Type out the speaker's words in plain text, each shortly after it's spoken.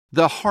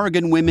The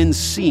Hargan women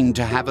seemed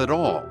to have it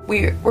all.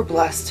 We were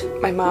blessed.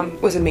 My mom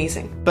was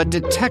amazing. But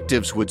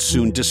detectives would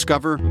soon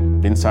discover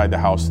inside the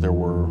house there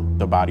were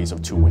the bodies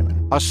of 2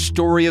 women. A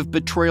story of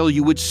betrayal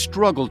you would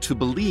struggle to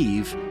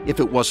believe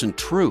if it wasn't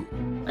true.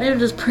 I am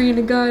just praying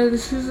to God,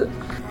 this is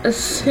a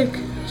sick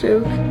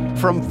joke.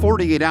 From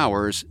 48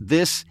 Hours,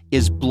 this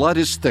is Blood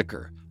is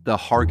Thicker, the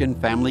Hargan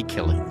Family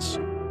Killings.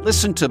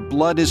 Listen to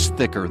Blood is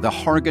Thicker, the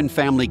Hargan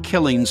Family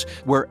Killings,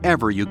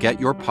 wherever you get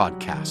your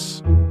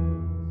podcasts.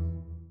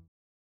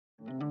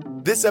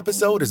 This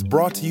episode is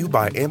brought to you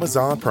by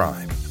Amazon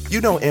Prime.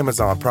 You know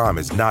Amazon Prime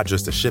is not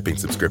just a shipping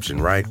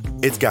subscription, right?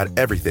 It's got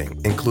everything,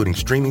 including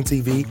streaming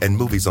TV and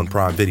movies on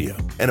Prime Video.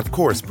 And of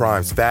course,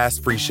 Prime's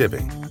fast, free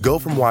shipping. Go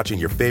from watching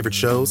your favorite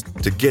shows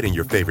to getting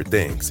your favorite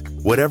things.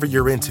 Whatever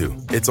you're into,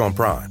 it's on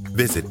Prime.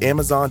 Visit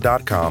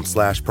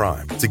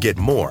Amazon.com/Prime to get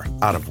more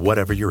out of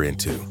whatever you're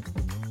into.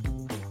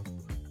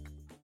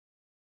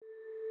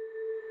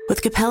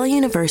 With Capella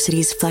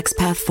University's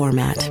FlexPath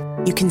format,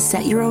 you can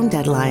set your own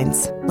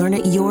deadlines, learn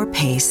at your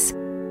pace,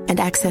 and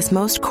access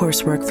most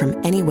coursework from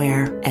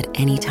anywhere at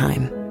any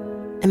time.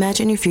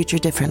 Imagine your future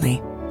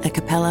differently at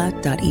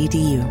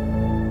capella.edu.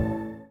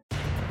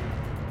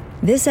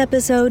 This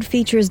episode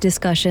features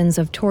discussions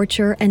of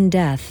torture and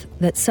death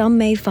that some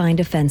may find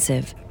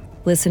offensive.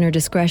 Listener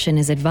discretion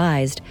is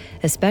advised,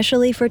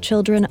 especially for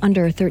children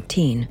under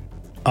 13.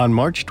 On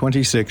March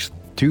 26,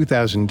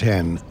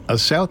 2010, a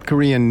South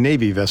Korean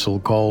Navy vessel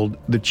called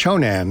the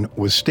Chonan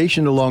was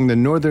stationed along the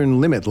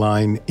northern limit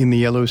line in the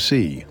Yellow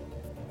Sea.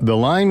 The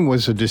line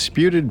was a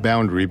disputed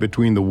boundary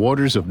between the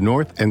waters of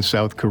North and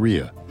South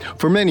Korea.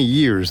 For many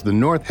years, the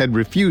North had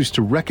refused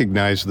to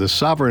recognize the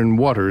sovereign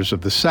waters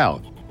of the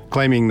South,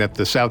 claiming that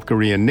the South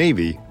Korean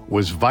Navy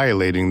was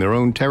violating their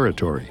own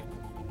territory.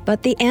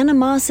 But the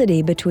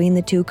animosity between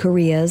the two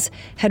Koreas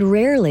had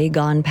rarely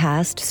gone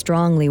past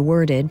strongly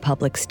worded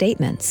public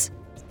statements.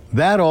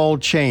 That all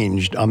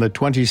changed on the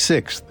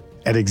 26th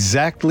at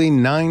exactly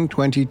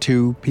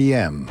 9:22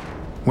 p.m.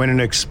 when an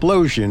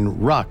explosion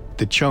rocked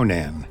the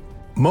Chonan.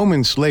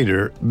 Moments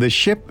later, the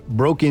ship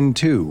broke in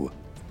two,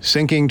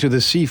 sinking to the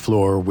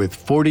seafloor with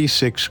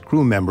 46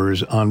 crew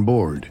members on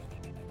board.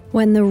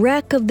 When the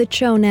wreck of the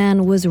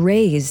Chonan was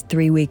raised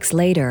 3 weeks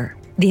later,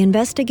 the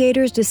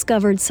investigators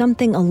discovered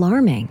something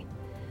alarming: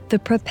 the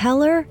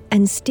propeller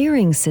and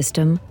steering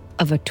system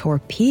of a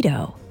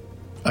torpedo.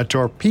 A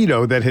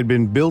torpedo that had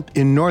been built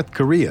in North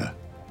Korea.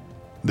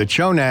 The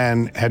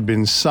Chonan had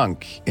been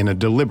sunk in a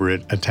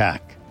deliberate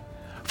attack.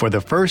 For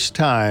the first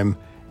time,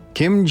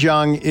 Kim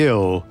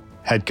Jong-il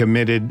had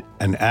committed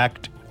an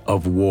act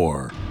of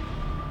war.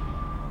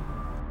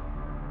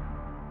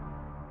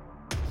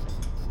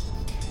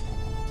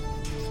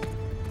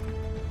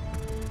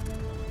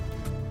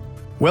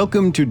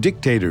 Welcome to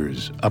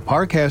Dictators, a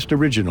Parcast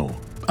original.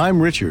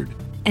 I'm Richard.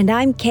 And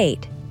I'm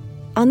Kate.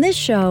 On this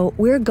show,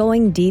 we're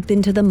going deep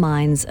into the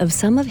minds of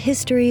some of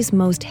history's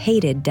most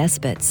hated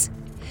despots.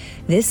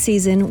 This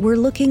season, we're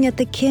looking at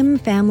the Kim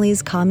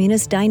family's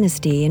communist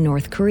dynasty in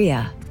North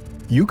Korea.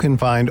 You can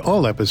find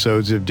all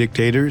episodes of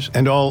Dictators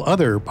and all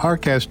other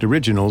Parcast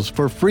originals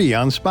for free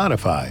on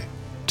Spotify.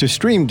 To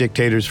stream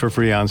Dictators for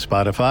free on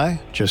Spotify,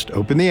 just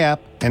open the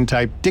app and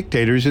type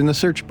Dictators in the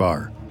search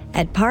bar.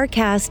 At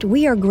Parcast,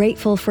 we are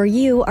grateful for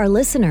you, our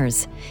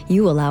listeners.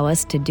 You allow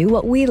us to do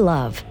what we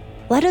love.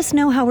 Let us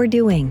know how we're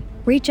doing.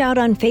 Reach out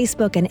on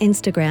Facebook and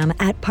Instagram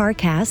at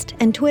Parcast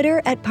and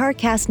Twitter at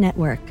Parcast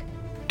Network.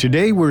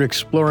 Today we're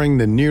exploring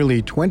the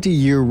nearly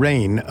 20-year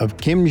reign of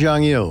Kim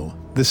Jong-il,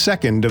 the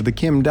second of the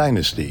Kim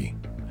dynasty.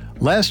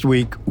 Last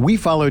week, we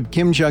followed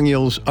Kim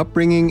Jong-il's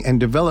upbringing and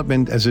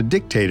development as a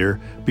dictator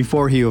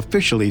before he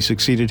officially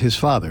succeeded his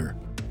father.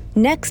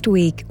 Next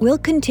week, we'll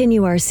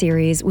continue our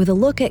series with a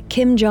look at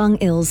Kim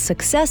Jong-il's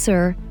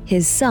successor,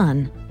 his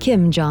son,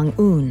 Kim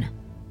Jong-un.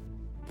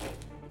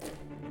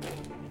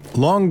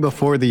 Long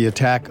before the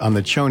attack on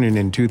the Chonan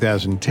in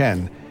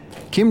 2010,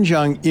 Kim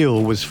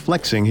Jong-il was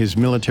flexing his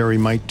military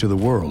might to the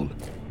world.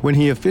 When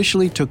he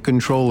officially took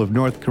control of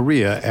North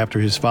Korea after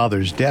his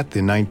father's death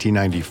in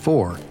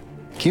 1994,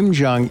 Kim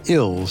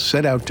Jong-il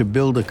set out to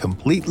build a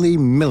completely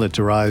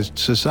militarized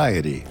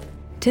society.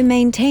 To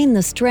maintain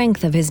the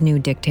strength of his new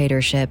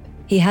dictatorship,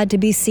 he had to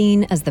be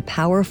seen as the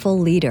powerful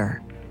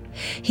leader.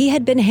 He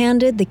had been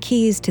handed the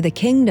keys to the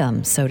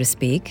kingdom, so to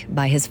speak,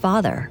 by his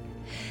father.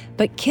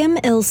 But Kim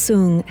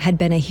Il-sung had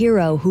been a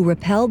hero who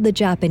repelled the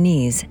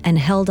Japanese and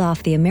held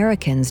off the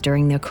Americans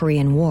during the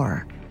Korean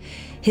War.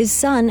 His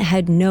son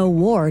had no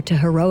war to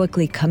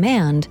heroically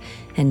command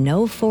and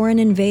no foreign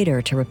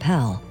invader to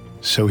repel.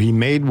 So he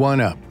made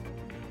one up.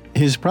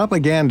 His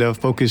propaganda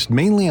focused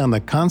mainly on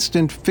the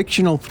constant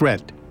fictional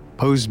threat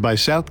posed by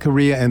South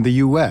Korea and the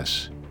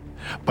U.S.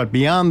 But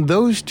beyond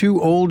those two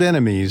old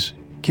enemies,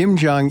 Kim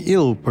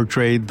Jong-il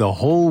portrayed the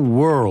whole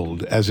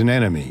world as an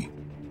enemy.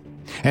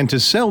 And to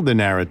sell the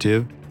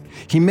narrative,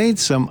 he made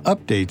some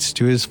updates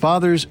to his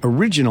father's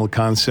original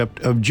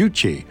concept of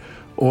juche,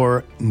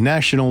 or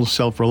national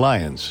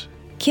self-reliance.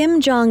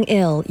 Kim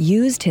Jong-il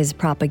used his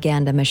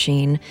propaganda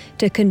machine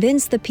to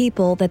convince the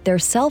people that their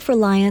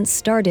self-reliance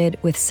started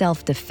with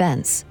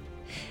self-defense.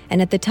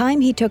 And at the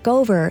time he took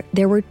over,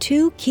 there were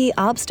two key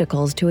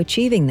obstacles to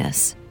achieving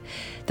this.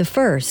 The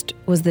first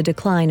was the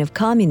decline of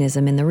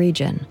communism in the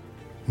region.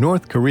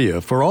 North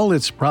Korea, for all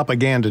its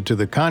propaganda to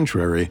the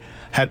contrary,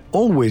 had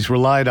always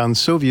relied on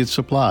Soviet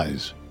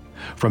supplies.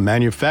 From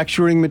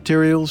manufacturing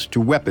materials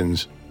to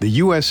weapons, the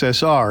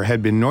USSR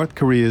had been North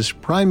Korea's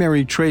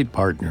primary trade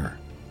partner.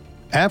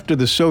 After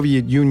the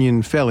Soviet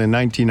Union fell in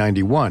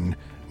 1991,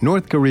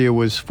 North Korea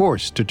was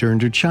forced to turn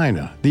to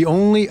China, the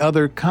only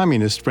other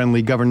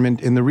communist-friendly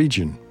government in the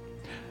region.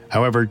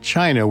 However,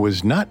 China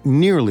was not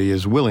nearly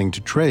as willing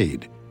to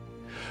trade.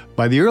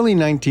 By the early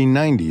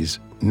 1990s,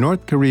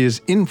 North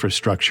Korea's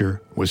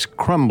infrastructure was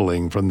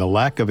crumbling from the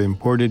lack of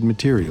imported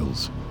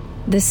materials.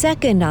 The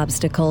second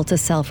obstacle to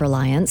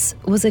self-reliance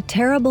was a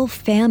terrible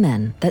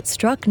famine that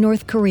struck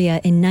North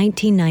Korea in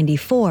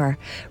 1994,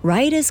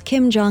 right as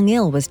Kim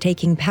Jong-il was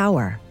taking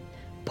power.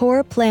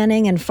 Poor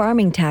planning and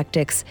farming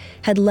tactics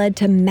had led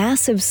to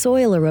massive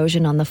soil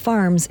erosion on the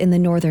farms in the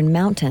northern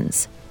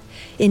mountains.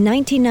 In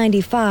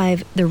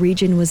 1995, the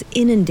region was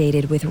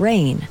inundated with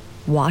rain,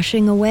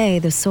 washing away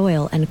the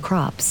soil and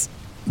crops.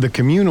 The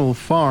communal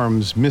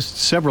farms missed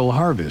several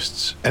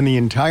harvests, and the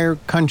entire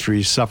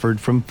country suffered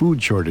from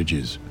food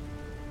shortages.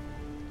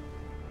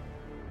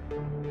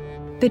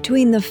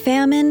 Between the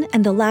famine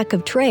and the lack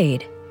of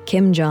trade,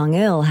 Kim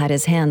Jong-il had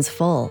his hands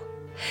full.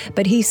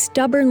 But he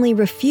stubbornly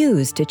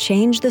refused to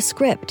change the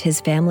script his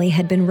family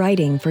had been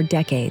writing for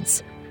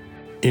decades.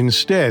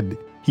 Instead,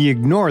 he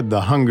ignored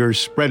the hunger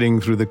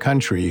spreading through the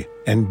country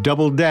and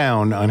doubled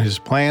down on his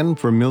plan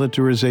for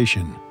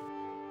militarization.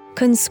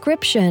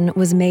 Conscription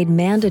was made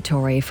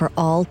mandatory for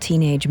all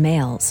teenage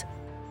males.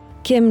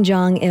 Kim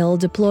Jong-il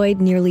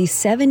deployed nearly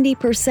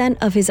 70%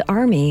 of his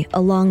army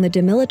along the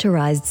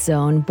demilitarized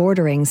zone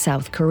bordering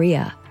South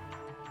Korea.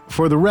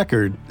 For the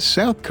record,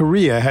 South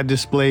Korea had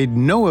displayed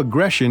no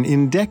aggression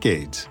in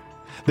decades.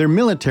 Their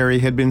military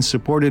had been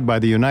supported by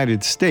the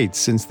United States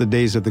since the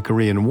days of the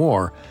Korean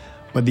War,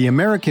 but the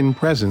American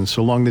presence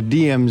along the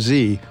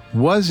DMZ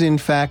was in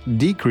fact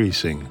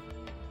decreasing.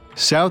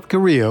 South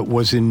Korea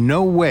was in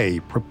no way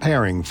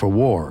preparing for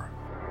war.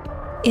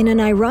 In an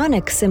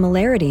ironic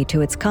similarity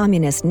to its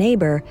communist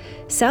neighbor,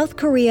 South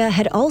Korea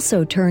had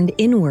also turned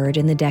inward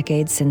in the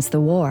decades since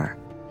the war.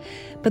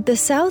 But the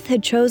South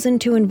had chosen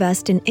to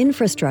invest in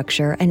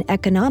infrastructure and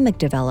economic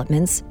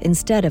developments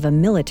instead of a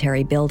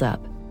military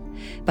buildup.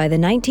 By the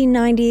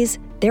 1990s,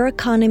 their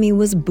economy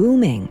was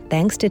booming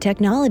thanks to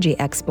technology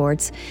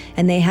exports,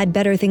 and they had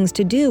better things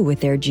to do with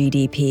their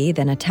GDP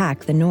than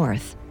attack the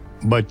North.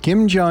 But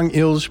Kim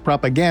Jong-il's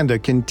propaganda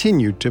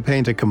continued to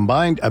paint a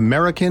combined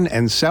American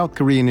and South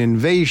Korean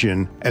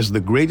invasion as the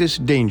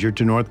greatest danger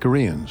to North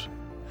Koreans.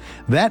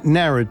 That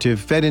narrative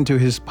fed into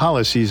his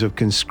policies of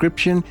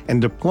conscription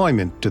and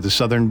deployment to the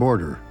southern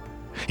border.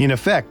 In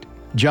effect,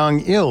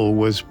 Jong-il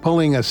was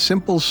pulling a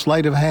simple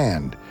sleight of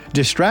hand,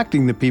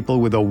 distracting the people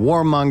with a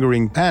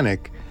warmongering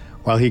panic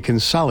while he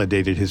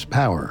consolidated his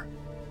power.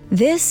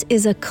 This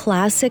is a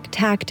classic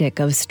tactic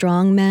of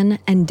strongmen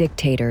and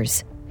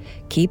dictators.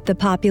 Keep the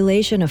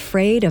population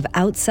afraid of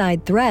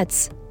outside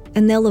threats,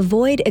 and they'll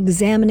avoid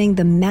examining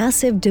the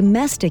massive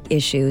domestic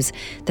issues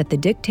that the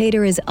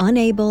dictator is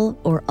unable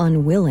or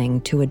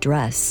unwilling to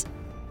address.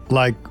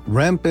 Like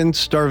rampant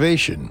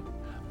starvation,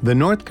 the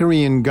North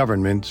Korean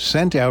government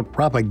sent out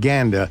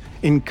propaganda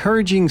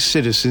encouraging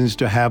citizens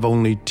to have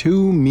only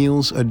 2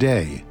 meals a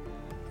day.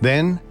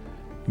 Then,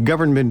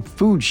 government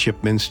food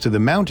shipments to the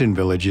mountain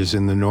villages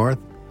in the north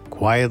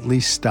quietly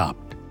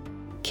stopped.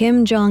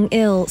 Kim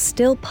Jong-il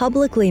still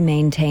publicly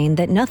maintained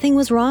that nothing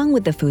was wrong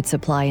with the food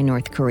supply in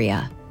North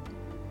Korea.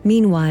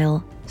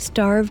 Meanwhile,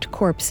 starved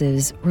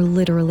corpses were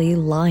literally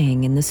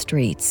lying in the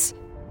streets.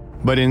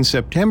 But in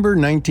September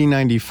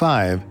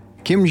 1995,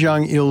 Kim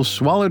Jong-il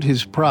swallowed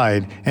his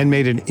pride and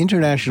made an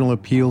international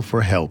appeal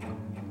for help.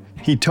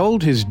 He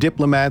told his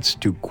diplomats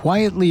to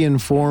quietly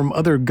inform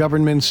other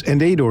governments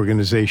and aid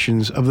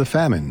organizations of the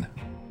famine.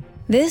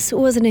 This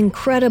was an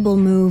incredible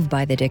move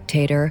by the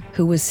dictator,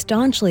 who was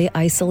staunchly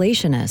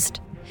isolationist.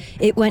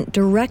 It went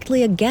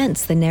directly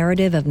against the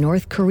narrative of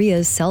North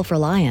Korea's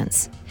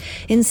self-reliance.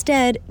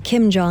 Instead,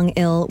 Kim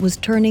Jong-il was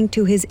turning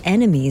to his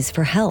enemies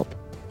for help,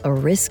 a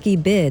risky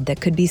bid that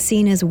could be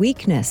seen as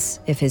weakness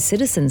if his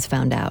citizens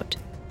found out.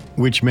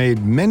 Which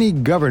made many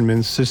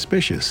governments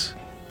suspicious.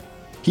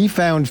 He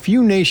found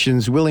few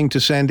nations willing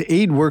to send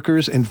aid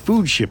workers and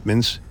food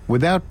shipments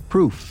without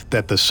proof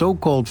that the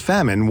so-called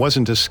famine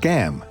wasn't a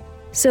scam.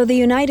 So the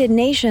United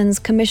Nations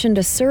commissioned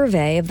a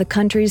survey of the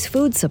country's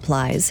food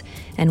supplies,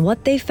 and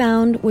what they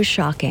found was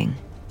shocking.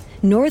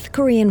 North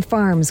Korean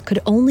farms could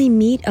only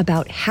meet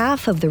about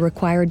half of the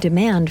required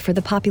demand for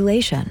the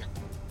population.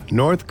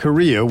 North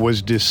Korea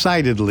was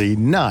decidedly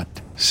not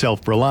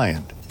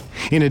self-reliant.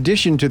 In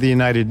addition to the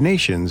United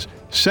Nations,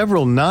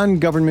 several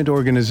non-government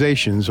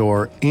organizations,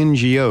 or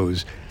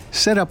NGOs,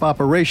 set up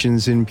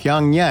operations in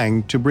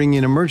Pyongyang to bring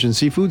in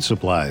emergency food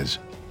supplies.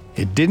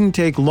 It didn't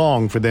take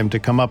long for them to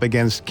come up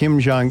against Kim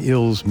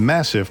Jong-il's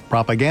massive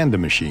propaganda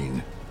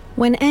machine.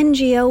 When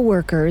NGO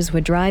workers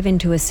would drive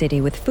into a city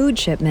with food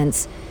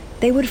shipments,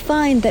 They would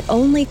find that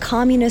only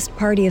Communist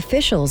Party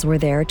officials were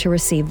there to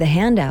receive the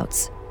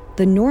handouts.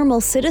 The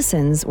normal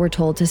citizens were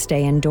told to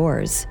stay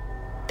indoors.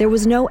 There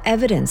was no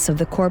evidence of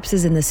the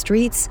corpses in the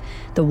streets,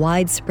 the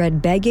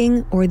widespread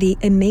begging, or the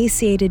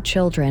emaciated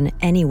children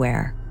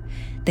anywhere.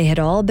 They had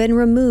all been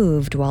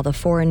removed while the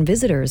foreign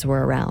visitors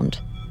were around.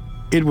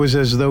 It was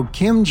as though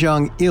Kim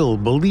Jong-il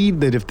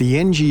believed that if the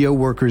NGO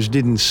workers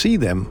didn't see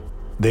them,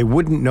 they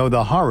wouldn't know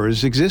the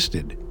horrors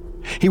existed.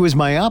 He was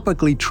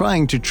myopically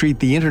trying to treat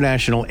the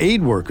international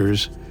aid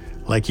workers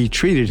like he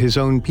treated his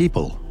own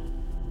people.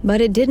 But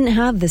it didn't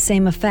have the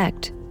same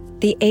effect.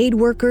 The aid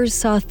workers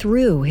saw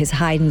through his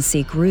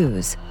hide-and-seek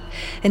ruse,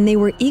 and they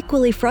were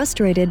equally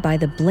frustrated by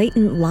the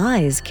blatant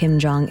lies Kim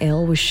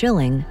Jong-il was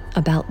shilling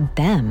about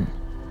them.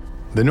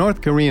 The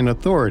North Korean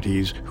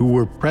authorities, who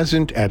were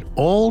present at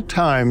all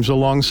times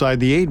alongside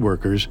the aid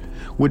workers,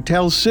 would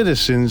tell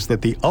citizens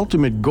that the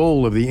ultimate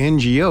goal of the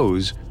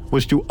NGOs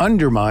was to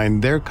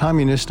undermine their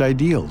communist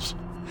ideals.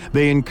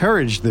 They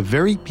encouraged the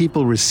very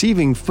people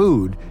receiving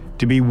food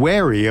to be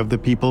wary of the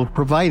people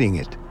providing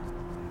it.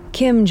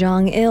 Kim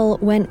Jong-il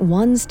went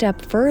one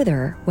step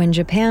further when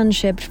Japan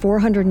shipped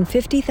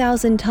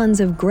 450,000 tons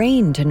of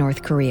grain to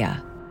North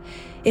Korea.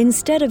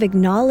 Instead of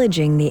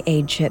acknowledging the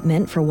aid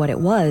shipment for what it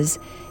was,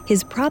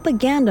 his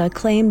propaganda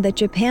claimed that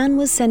Japan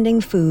was sending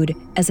food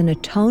as an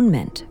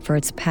atonement for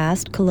its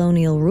past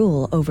colonial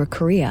rule over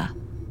Korea.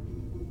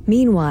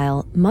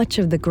 Meanwhile, much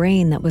of the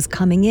grain that was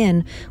coming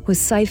in was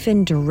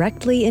siphoned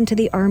directly into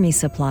the army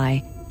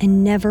supply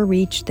and never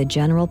reached the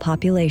general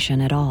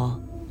population at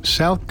all.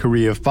 South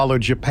Korea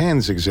followed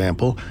Japan's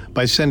example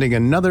by sending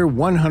another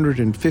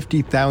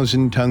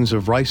 150,000 tons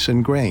of rice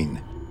and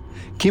grain.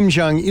 Kim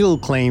Jong-il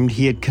claimed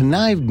he had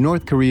connived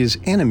North Korea's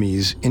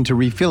enemies into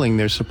refilling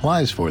their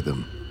supplies for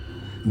them.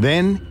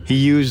 Then he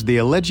used the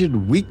alleged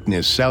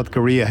weakness South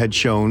Korea had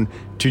shown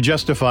to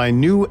justify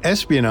new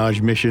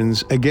espionage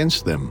missions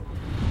against them.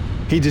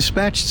 He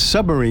dispatched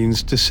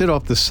submarines to sit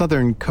off the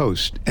southern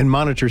coast and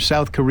monitor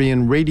South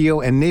Korean radio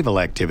and naval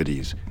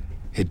activities.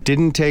 It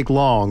didn't take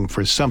long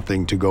for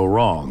something to go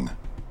wrong.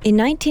 In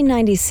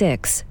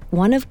 1996,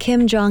 one of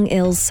Kim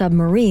Jong-il's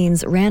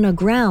submarines ran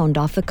aground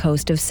off the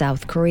coast of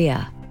South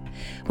Korea.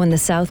 When the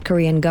South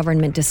Korean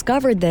government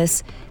discovered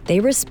this, they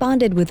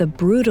responded with a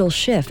brutal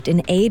shift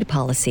in aid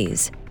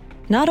policies.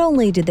 Not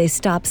only did they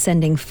stop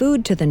sending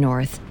food to the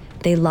north,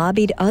 they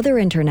lobbied other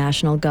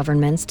international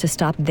governments to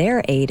stop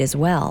their aid as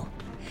well.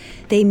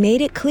 They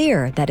made it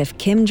clear that if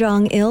Kim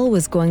Jong-il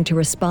was going to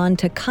respond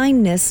to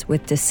kindness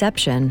with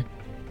deception,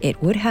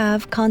 it would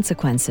have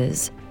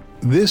consequences.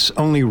 This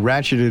only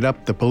ratcheted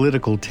up the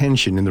political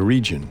tension in the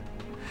region.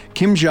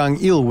 Kim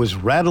Jong-il was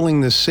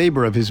rattling the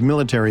saber of his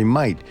military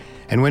might,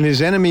 and when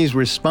his enemies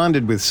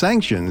responded with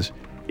sanctions,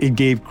 it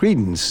gave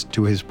credence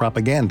to his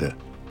propaganda.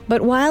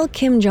 But while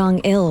Kim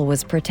Jong-il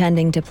was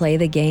pretending to play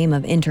the game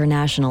of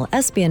international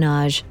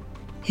espionage,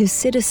 his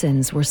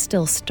citizens were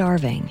still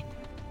starving.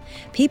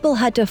 People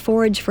had to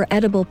forage for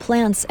edible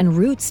plants and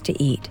roots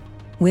to eat.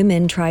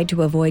 Women tried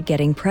to avoid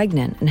getting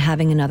pregnant and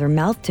having another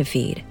mouth to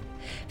feed.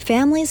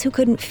 Families who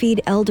couldn't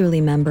feed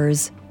elderly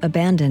members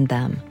abandoned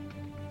them.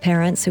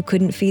 Parents who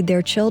couldn't feed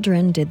their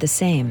children did the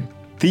same.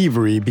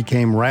 Thievery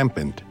became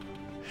rampant.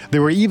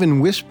 There were even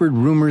whispered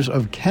rumors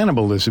of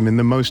cannibalism in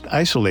the most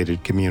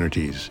isolated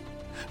communities.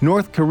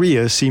 North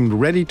Korea seemed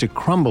ready to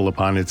crumble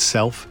upon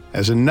itself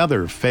as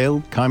another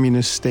failed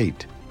communist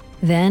state.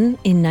 Then,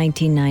 in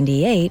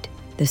 1998,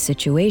 the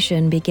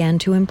situation began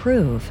to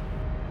improve.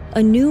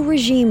 A new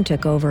regime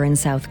took over in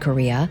South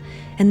Korea,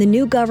 and the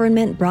new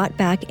government brought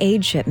back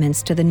aid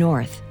shipments to the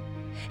north.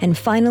 And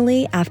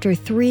finally, after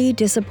 3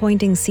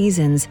 disappointing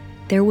seasons,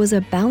 there was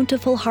a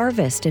bountiful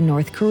harvest in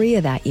North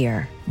Korea that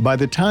year. By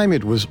the time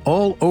it was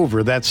all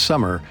over that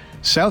summer,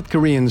 South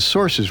Korean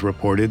sources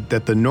reported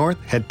that the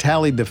North had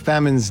tallied the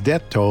famine's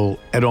death toll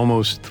at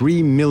almost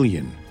 3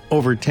 million,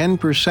 over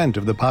 10%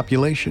 of the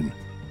population.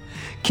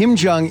 Kim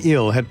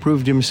Jong-il had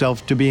proved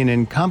himself to be an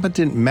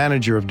incompetent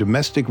manager of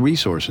domestic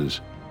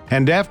resources,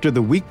 and after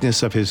the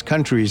weakness of his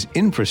country's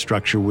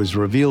infrastructure was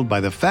revealed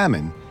by the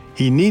famine,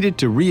 he needed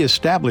to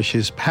re-establish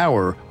his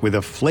power with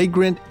a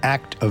flagrant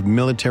act of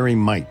military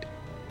might.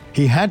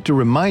 He had to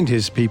remind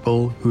his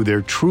people who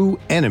their true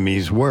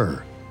enemies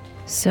were.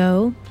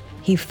 So,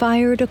 he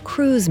fired a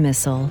cruise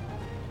missile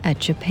at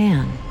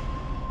Japan.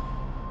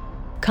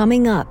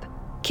 Coming up,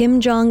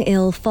 Kim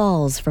Jong-il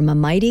falls from a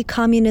mighty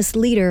communist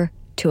leader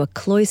to a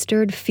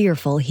cloistered,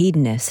 fearful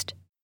hedonist.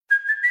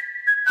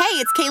 Hey,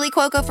 it's Kaylee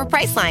Cuoco for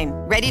Priceline.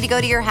 Ready to go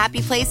to your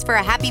happy place for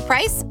a happy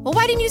price? Well,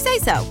 why didn't you say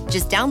so?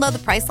 Just download the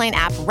Priceline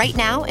app right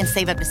now and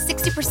save up to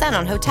 60%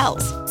 on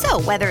hotels.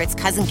 So whether it's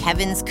Cousin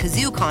Kevin's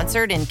Kazoo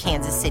Concert in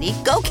Kansas City,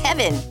 go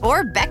Kevin,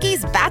 or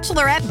Becky's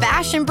Bachelorette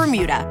Bash in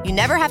Bermuda, you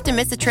never have to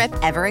miss a trip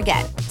ever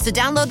again. So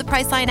download the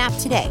Priceline app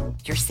today.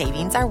 Your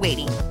savings are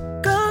waiting.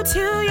 Go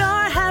to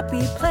your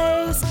happy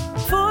place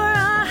for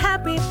a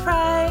happy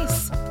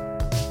price.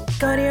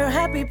 Go to your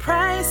happy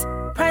price,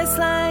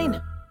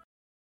 Priceline.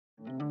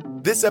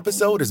 This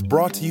episode is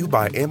brought to you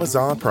by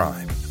Amazon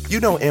Prime. You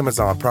know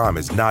Amazon Prime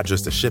is not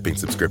just a shipping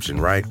subscription,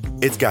 right?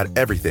 It's got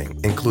everything,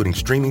 including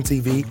streaming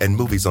TV and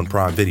movies on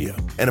Prime Video.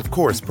 And of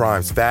course,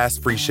 Prime's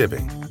fast, free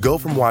shipping. Go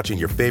from watching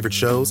your favorite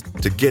shows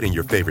to getting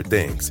your favorite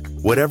things.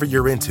 Whatever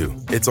you're into,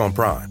 it's on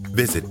Prime.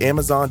 Visit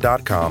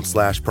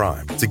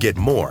Amazon.com/Prime to get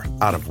more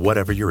out of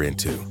whatever you're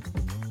into.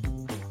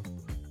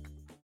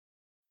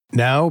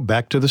 Now,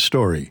 back to the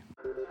story.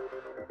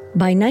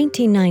 By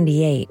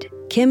 1998,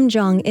 Kim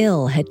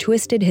Jong-il had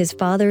twisted his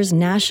father's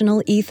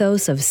national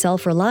ethos of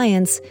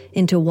self-reliance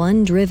into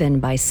one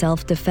driven by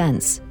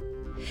self-defense.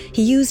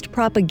 He used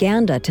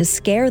propaganda to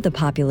scare the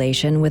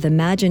population with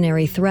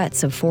imaginary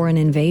threats of foreign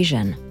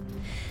invasion.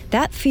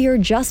 That fear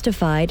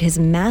justified his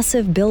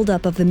massive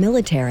buildup of the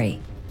military,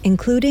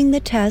 including the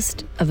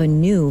test of a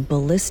new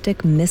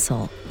ballistic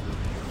missile.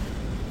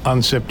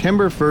 On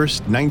September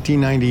 1st,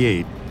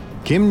 1998,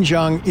 Kim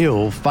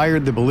Jong-il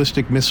fired the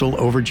ballistic missile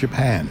over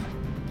Japan.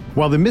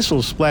 While the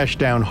missile splashed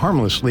down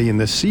harmlessly in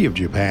the Sea of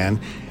Japan,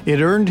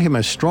 it earned him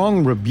a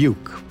strong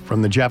rebuke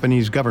from the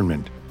Japanese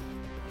government.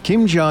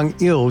 Kim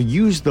Jong-il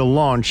used the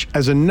launch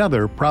as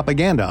another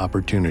propaganda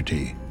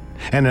opportunity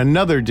and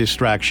another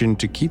distraction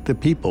to keep the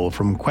people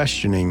from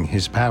questioning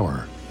his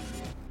power.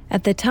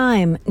 At the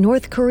time,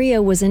 North Korea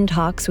was in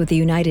talks with the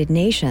United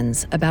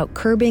Nations about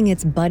curbing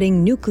its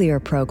budding nuclear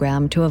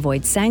program to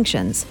avoid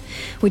sanctions,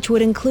 which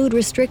would include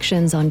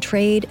restrictions on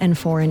trade and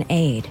foreign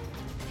aid.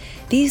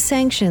 These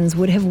sanctions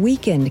would have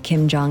weakened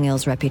Kim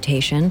Jong-il's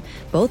reputation,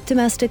 both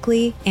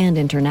domestically and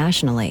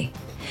internationally.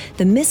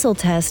 The missile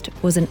test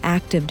was an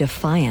act of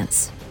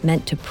defiance,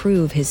 meant to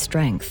prove his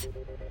strength.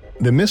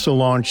 The missile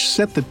launch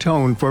set the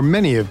tone for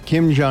many of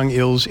Kim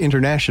Jong-il's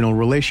international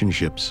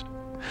relationships.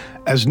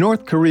 As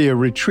North Korea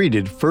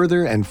retreated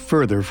further and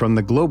further from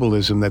the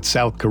globalism that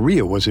South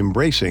Korea was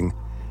embracing,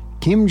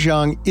 Kim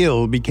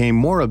Jong-il became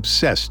more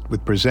obsessed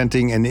with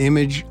presenting an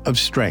image of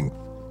strength.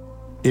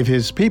 If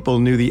his people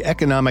knew the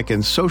economic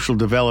and social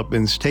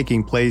developments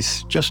taking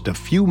place just a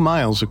few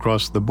miles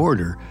across the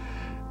border,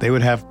 they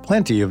would have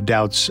plenty of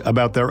doubts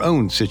about their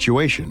own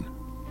situation.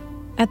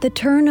 At the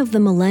turn of the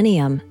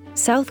millennium,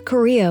 South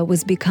Korea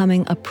was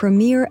becoming a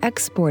premier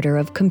exporter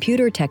of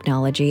computer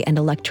technology and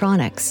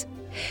electronics.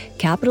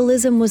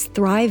 Capitalism was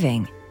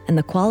thriving, and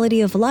the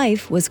quality of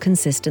life was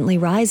consistently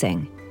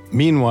rising.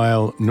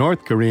 Meanwhile,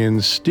 North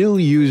Koreans still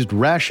used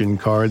ration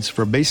cards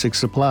for basic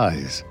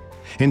supplies.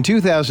 In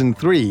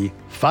 2003,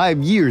 5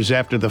 years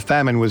after the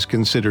famine was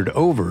considered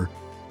over,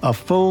 a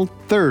full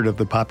third of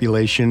the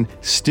population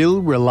still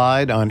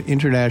relied on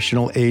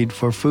international aid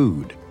for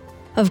food.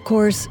 Of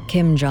course,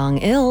 Kim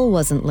Jong-il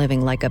wasn't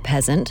living like a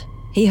peasant.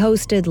 He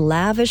hosted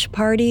lavish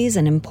parties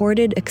and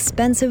imported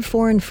expensive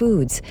foreign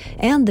foods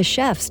and the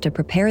chefs to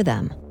prepare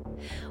them.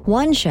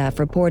 One chef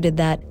reported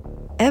that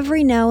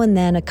every now and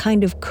then a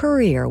kind of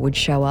courier would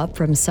show up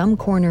from some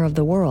corner of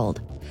the world.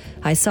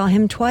 I saw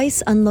him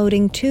twice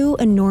unloading 2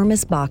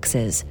 enormous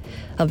boxes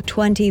of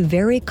 20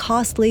 very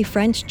costly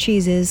French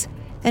cheeses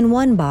and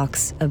 1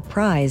 box of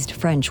prized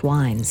French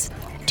wines.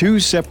 2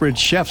 separate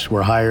chefs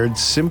were hired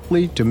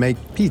simply to make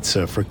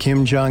pizza for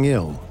Kim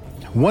Jong-il.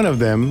 One of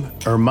them,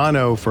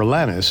 Hermano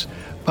Ferlanis,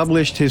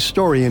 published his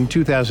story in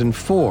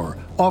 2004,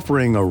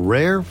 offering a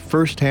rare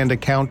first-hand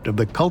account of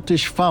the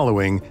cultish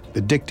following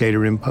the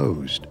dictator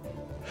imposed.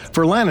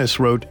 Ferlanis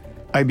wrote,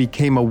 "I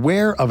became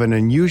aware of an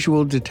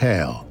unusual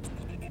detail.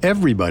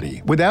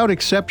 Everybody, without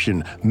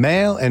exception,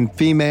 male and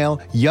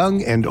female,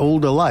 young and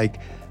old alike,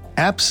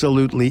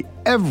 absolutely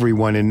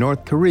everyone in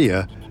North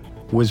Korea,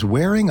 was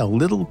wearing a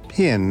little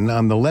pin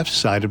on the left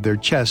side of their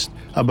chest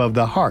above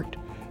the heart,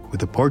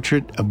 with a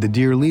portrait of the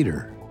dear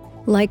leader."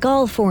 Like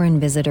all foreign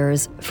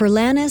visitors,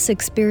 Ferlanis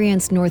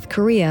experienced North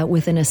Korea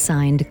with an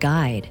assigned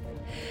guide.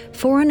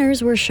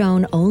 Foreigners were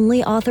shown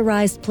only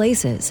authorized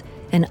places,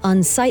 and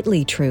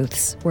unsightly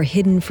truths were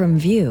hidden from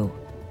view,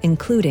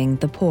 including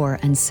the poor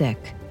and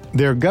sick.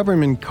 Their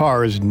government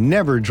cars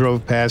never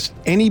drove past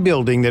any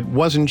building that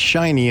wasn't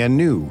shiny and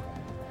new.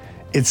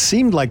 It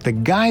seemed like the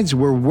guides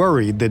were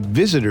worried that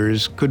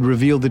visitors could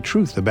reveal the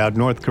truth about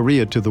North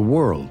Korea to the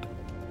world.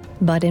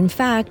 But in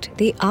fact,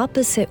 the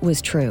opposite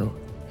was true.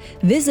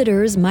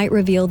 Visitors might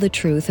reveal the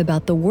truth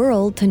about the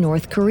world to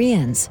North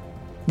Koreans.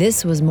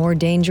 This was more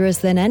dangerous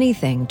than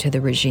anything to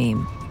the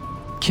regime.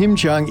 Kim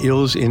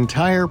Jong-il's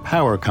entire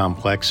power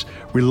complex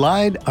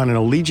relied on an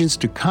allegiance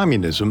to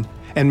communism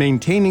and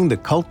maintaining the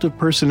cult of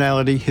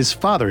personality his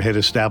father had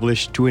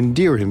established to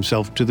endear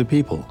himself to the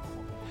people.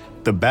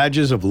 The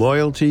badges of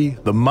loyalty,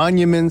 the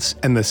monuments,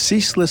 and the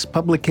ceaseless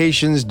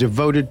publications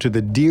devoted to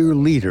the dear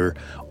leader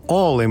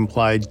all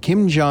implied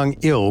Kim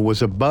Jong-il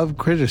was above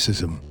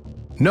criticism.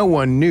 No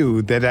one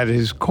knew that at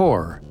his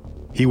core,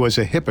 he was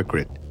a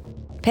hypocrite.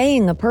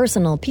 Paying a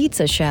personal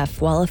pizza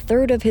chef while a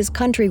third of his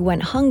country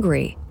went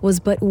hungry was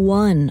but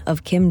one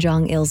of Kim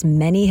Jong-il's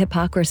many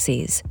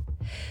hypocrisies.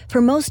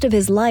 For most of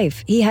his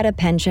life, he had a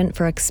penchant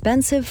for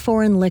expensive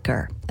foreign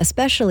liquor,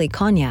 especially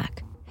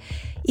cognac.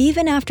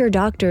 Even after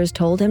doctors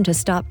told him to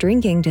stop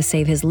drinking to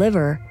save his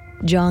liver,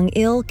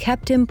 Jong-il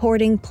kept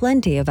importing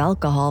plenty of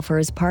alcohol for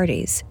his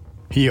parties.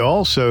 He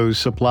also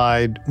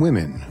supplied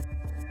women.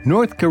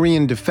 North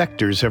Korean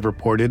defectors have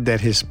reported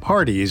that his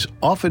parties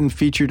often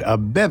featured a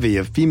bevy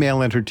of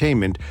female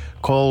entertainment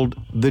called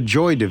the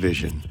Joy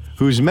Division,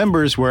 whose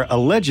members were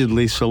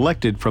allegedly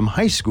selected from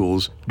high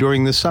schools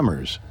during the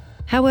summers.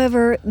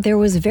 However, there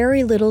was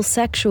very little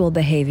sexual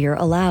behavior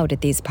allowed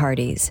at these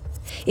parties.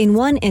 In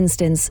one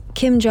instance,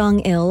 Kim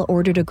Jong-il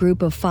ordered a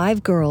group of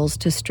 5 girls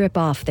to strip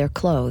off their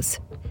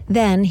clothes.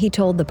 Then he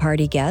told the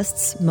party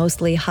guests,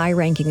 mostly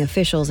high-ranking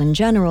officials and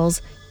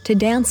generals, to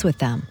dance with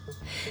them.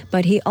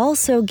 But he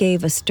also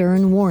gave a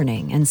stern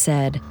warning and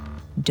said,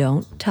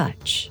 "Don't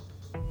touch."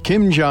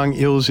 Kim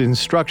Jong-il's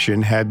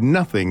instruction had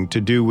nothing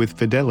to do with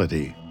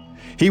fidelity.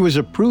 He was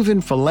a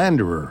proven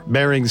philanderer,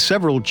 bearing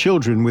several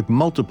children with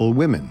multiple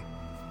women.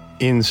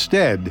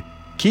 Instead,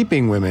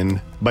 keeping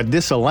women, but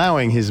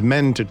disallowing his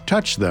men to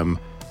touch them,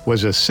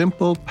 was a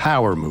simple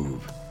power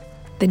move.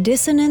 The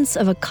dissonance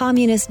of a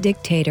communist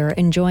dictator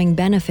enjoying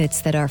benefits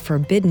that are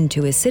forbidden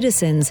to his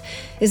citizens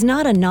is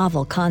not a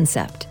novel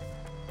concept.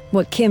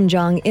 What Kim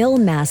Jong-il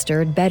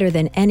mastered better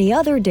than any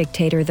other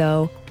dictator,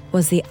 though,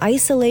 was the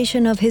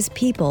isolation of his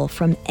people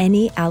from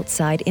any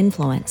outside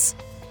influence.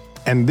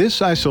 And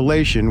this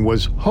isolation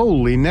was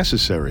wholly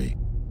necessary.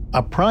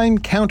 A prime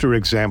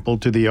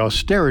counterexample to the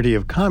austerity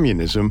of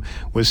communism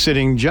was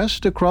sitting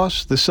just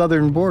across the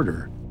southern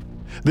border.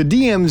 The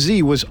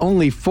DMZ was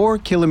only 4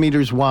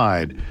 kilometers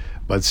wide,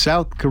 but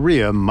South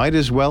Korea might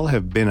as well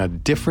have been a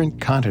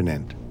different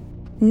continent.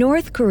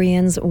 North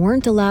Koreans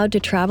weren't allowed to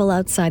travel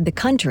outside the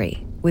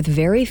country, with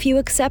very few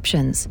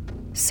exceptions.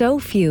 So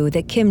few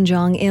that Kim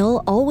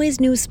Jong-il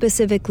always knew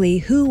specifically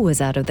who was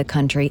out of the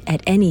country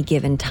at any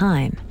given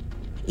time.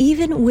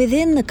 Even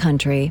within the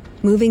country,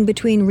 moving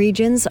between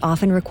regions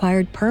often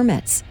required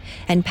permits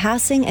and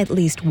passing at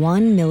least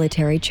one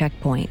military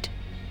checkpoint.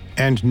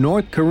 And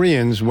North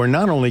Koreans were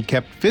not only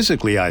kept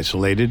physically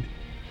isolated,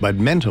 but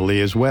mentally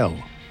as well.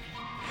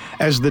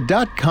 As the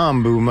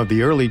dot-com boom of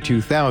the early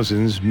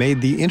 2000s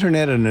made the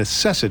internet a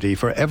necessity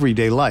for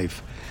everyday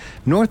life,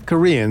 North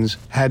Koreans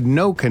had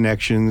no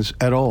connections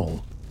at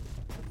all.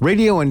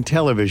 Radio and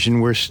television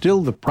were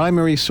still the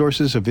primary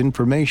sources of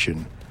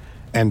information,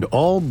 and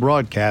all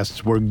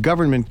broadcasts were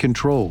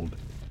government-controlled.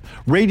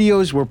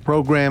 Radios were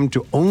programmed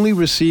to only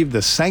receive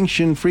the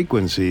sanctioned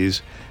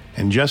frequencies,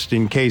 and just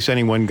in case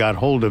anyone got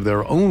hold of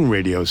their own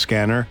radio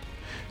scanner,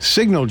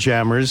 signal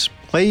jammers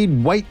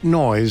played white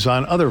noise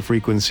on other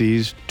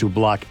frequencies to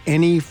block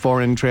any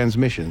foreign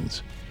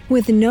transmissions.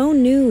 With no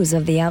news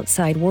of the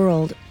outside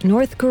world,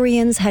 North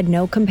Koreans had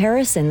no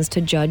comparisons to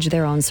judge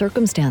their own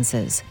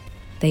circumstances.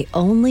 They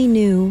only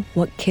knew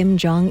what Kim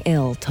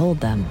Jong-il told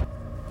them.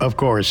 Of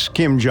course,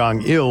 Kim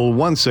Jong-il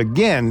once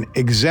again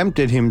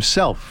exempted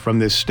himself from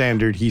this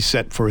standard he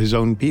set for his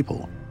own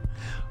people.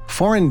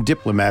 Foreign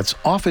diplomats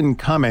often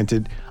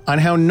commented on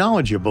how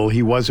knowledgeable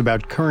he was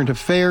about current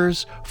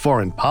affairs,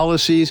 foreign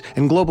policies,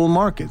 and global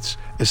markets,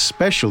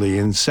 especially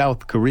in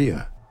South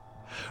Korea.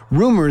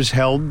 Rumors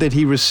held that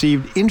he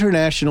received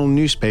international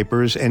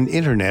newspapers and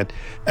internet,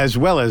 as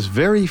well as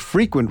very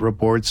frequent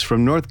reports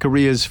from North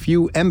Korea's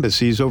few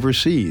embassies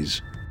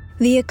overseas.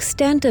 The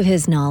extent of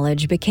his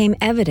knowledge became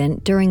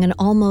evident during an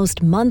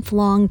almost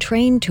month-long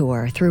train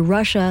tour through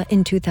Russia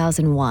in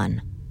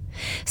 2001.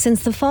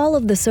 Since the fall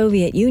of the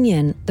Soviet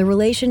Union, the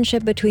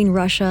relationship between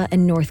Russia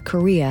and North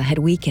Korea had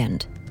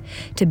weakened.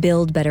 To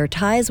build better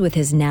ties with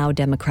his now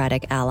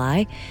democratic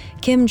ally,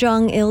 Kim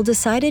Jong-il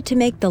decided to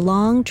make the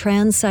long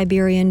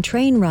trans-Siberian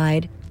train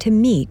ride to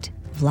meet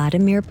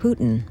Vladimir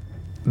Putin.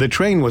 The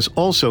train was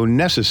also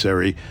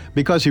necessary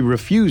because he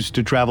refused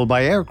to travel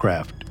by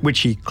aircraft,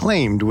 which he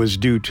claimed was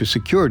due to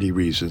security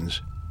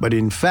reasons, but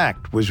in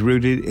fact was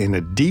rooted in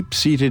a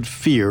deep-seated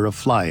fear of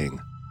flying.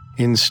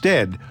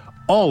 Instead,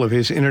 all of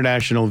his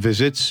international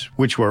visits,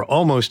 which were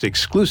almost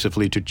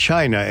exclusively to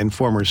China and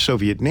former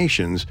Soviet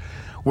nations,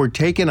 were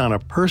taken on a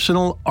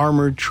personal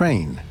armored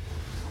train,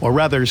 or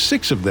rather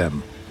 6 of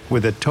them,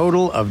 with a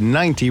total of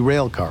 90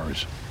 rail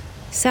cars.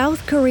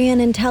 South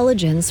Korean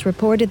intelligence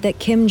reported that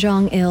Kim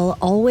Jong-il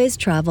always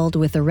traveled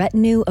with a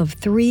retinue of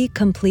 3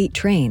 complete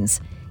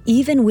trains,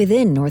 even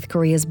within North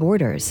Korea's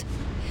borders.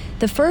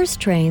 The first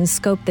train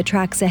scoped the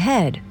tracks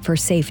ahead for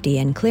safety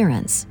and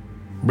clearance.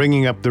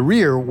 Bringing up the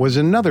rear was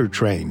another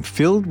train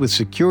filled with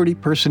security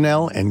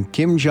personnel and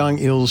Kim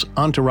Jong-il's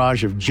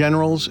entourage of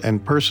generals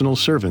and personal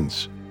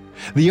servants.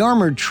 The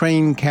armored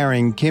train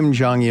carrying Kim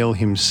Jong-il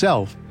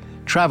himself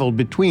traveled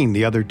between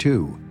the other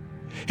 2.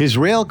 His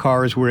rail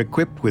cars were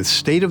equipped with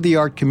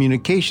state-of-the-art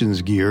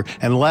communications gear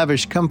and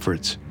lavish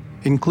comforts,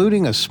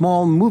 including a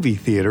small movie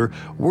theater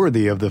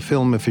worthy of the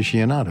film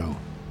aficionado.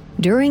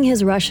 During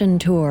his Russian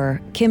tour,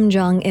 Kim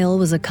Jong-il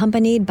was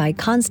accompanied by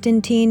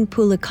Konstantin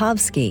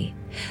Pulikovsky,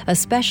 a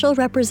special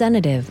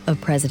representative of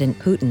President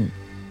Putin.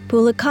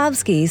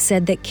 Pulikovsky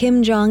said that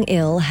Kim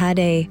Jong-il had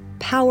a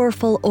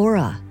powerful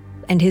aura,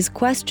 and his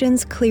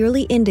questions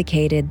clearly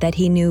indicated that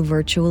he knew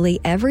virtually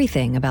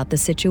everything about the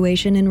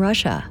situation in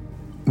Russia.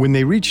 When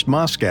they reached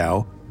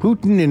Moscow,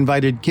 Putin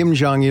invited Kim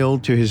Jong-il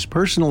to his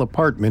personal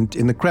apartment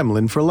in the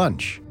Kremlin for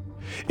lunch.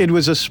 It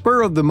was a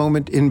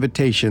spur-of-the-moment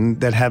invitation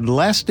that had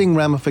lasting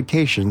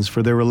ramifications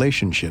for their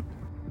relationship.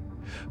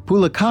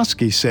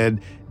 Pulikowski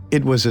said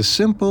it was a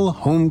simple,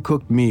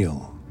 home-cooked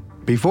meal.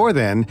 Before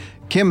then,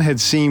 Kim had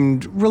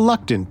seemed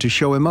reluctant to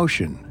show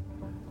emotion.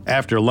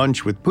 After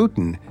lunch with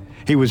Putin,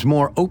 he was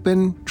more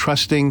open,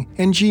 trusting,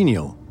 and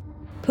genial.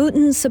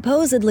 Putin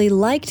supposedly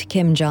liked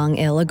Kim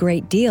Jong-il a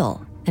great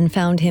deal and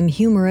found him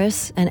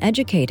humorous and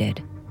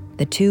educated.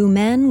 The two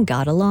men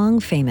got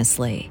along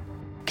famously.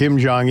 Kim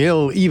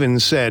Jong-il even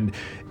said,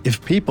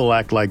 "If people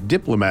act like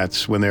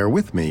diplomats when they're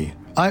with me,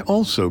 I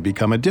also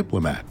become a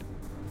diplomat."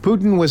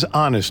 Putin was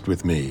honest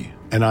with me,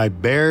 and I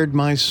bared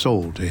my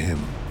soul to him.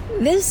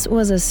 This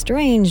was a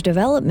strange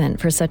development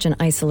for such an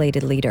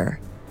isolated leader.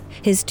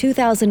 His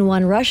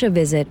 2001 Russia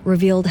visit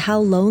revealed how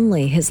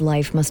lonely his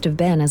life must have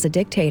been as a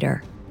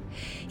dictator.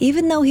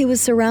 Even though he was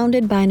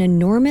surrounded by an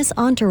enormous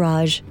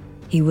entourage,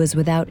 he was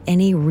without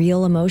any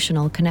real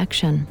emotional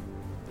connection.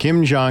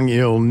 Kim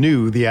Jong-il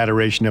knew the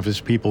adoration of his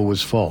people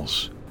was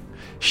false.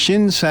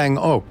 Shin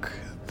Sang-ok,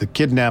 the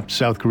kidnapped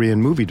South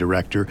Korean movie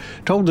director,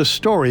 told a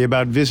story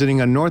about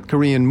visiting a North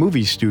Korean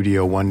movie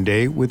studio one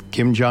day with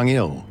Kim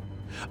Jong-il.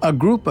 A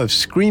group of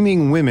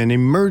screaming women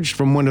emerged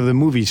from one of the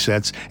movie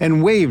sets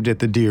and waved at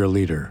the dear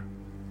leader.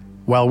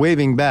 While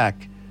waving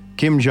back,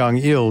 Kim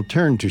Jong-il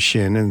turned to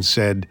Shin and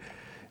said,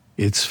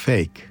 "It's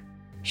fake."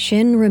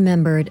 Shin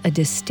remembered a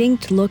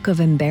distinct look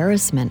of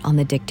embarrassment on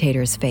the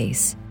dictator's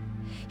face.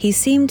 He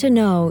seemed to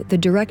know the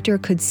director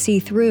could see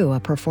through a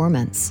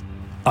performance.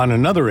 On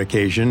another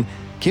occasion,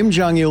 Kim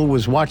Jong-il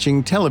was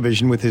watching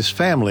television with his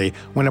family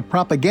when a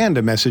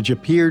propaganda message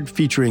appeared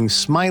featuring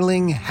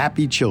smiling,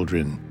 happy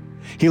children.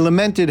 He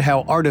lamented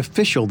how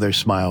artificial their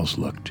smiles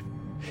looked.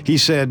 He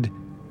said,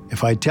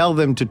 "If I tell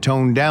them to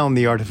tone down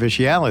the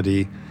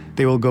artificiality,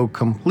 they will go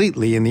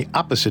completely in the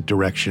opposite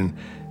direction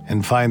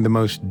and find the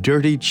most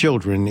dirty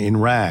children in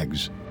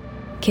rags."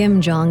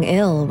 Kim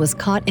Jong-il was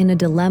caught in a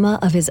dilemma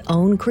of his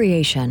own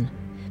creation,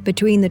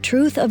 between the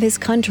truth of his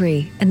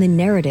country and the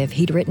narrative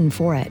he'd written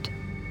for it.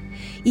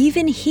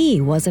 Even he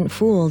wasn't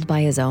fooled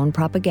by his own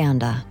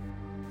propaganda.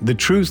 The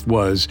truth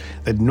was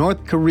that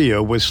North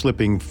Korea was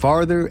slipping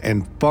farther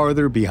and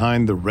farther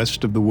behind the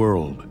rest of the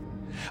world.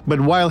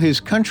 But while his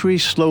country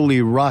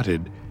slowly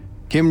rotted,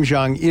 Kim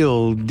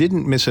Jong-il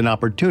didn't miss an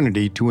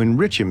opportunity to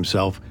enrich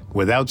himself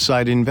with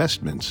outside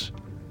investments.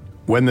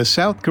 When the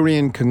South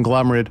Korean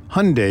conglomerate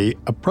Hyundai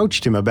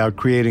approached him about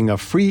creating a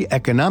free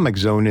economic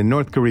zone in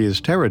North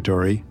Korea's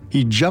territory,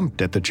 he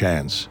jumped at the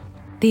chance.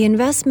 The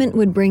investment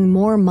would bring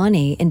more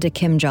money into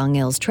Kim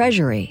Jong-il's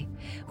treasury,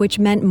 which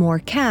meant more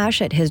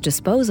cash at his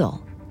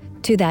disposal.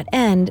 To that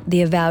end,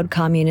 the avowed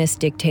communist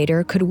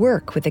dictator could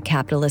work with the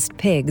capitalist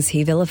pigs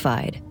he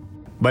vilified.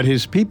 But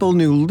his people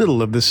knew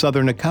little of the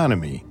southern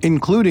economy,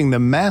 including the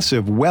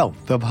massive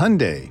wealth of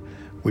Hyundai,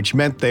 which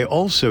meant they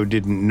also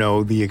didn't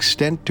know the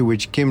extent to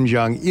which Kim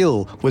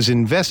Jong-il was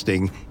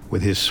investing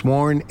with his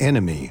sworn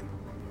enemy.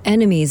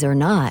 Enemies or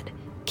not,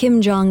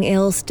 Kim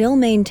Jong-il still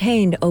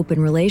maintained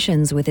open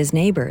relations with his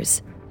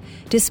neighbors.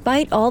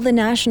 Despite all the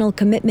national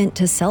commitment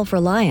to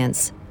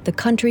self-reliance, the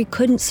country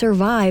couldn't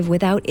survive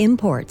without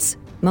imports,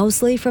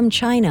 mostly from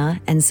China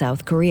and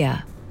South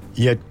Korea.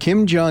 Yet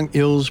Kim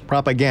Jong-il's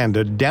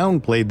propaganda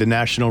downplayed the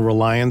national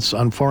reliance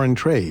on foreign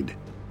trade.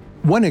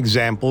 One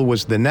example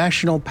was the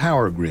national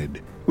power grid,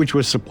 which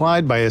was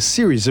supplied by a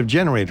series of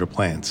generator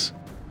plants.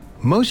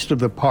 Most of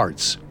the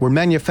parts were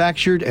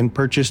manufactured and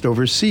purchased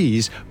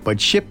overseas,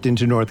 but shipped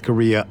into North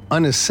Korea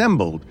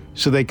unassembled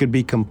so they could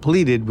be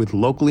completed with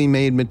locally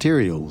made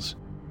materials.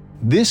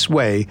 This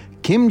way,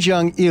 Kim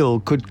Jong-il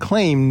could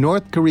claim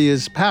North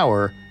Korea's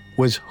power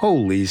was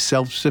wholly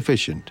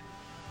self-sufficient.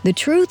 The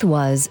truth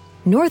was,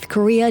 North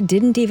Korea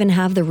didn't even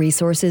have the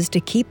resources to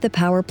keep the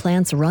power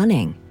plants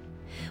running.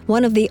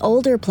 One of the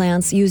older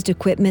plants used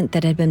equipment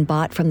that had been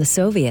bought from the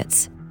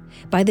Soviets.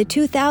 By the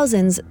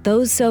 2000s,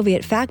 those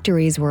Soviet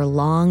factories were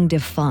long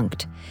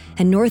defunct,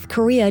 and North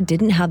Korea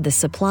didn't have the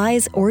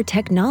supplies or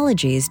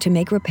technologies to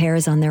make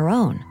repairs on their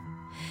own.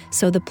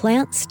 So the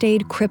plant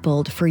stayed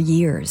crippled for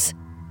years,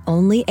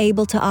 only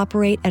able to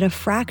operate at a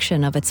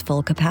fraction of its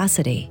full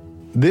capacity.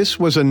 This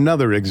was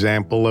another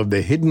example of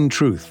the hidden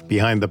truth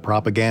behind the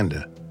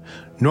propaganda.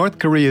 North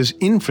Korea's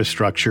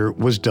infrastructure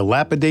was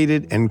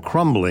dilapidated and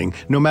crumbling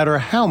no matter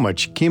how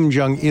much Kim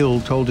Jong-il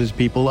told his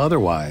people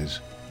otherwise.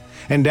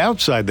 And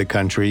outside the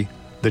country,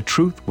 the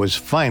truth was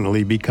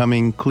finally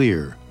becoming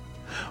clear.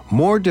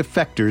 More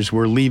defectors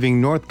were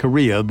leaving North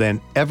Korea than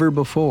ever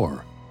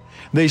before.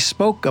 They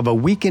spoke of a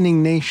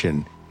weakening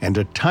nation and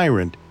a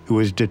tyrant who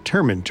was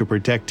determined to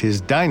protect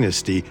his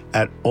dynasty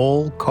at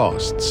all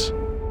costs.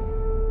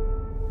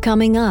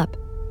 Coming up,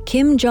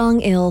 Kim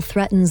Jong-il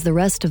threatens the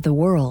rest of the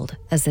world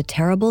as the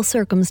terrible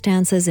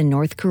circumstances in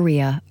North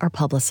Korea are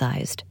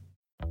publicized.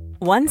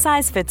 One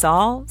size fits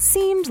all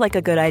seemed like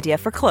a good idea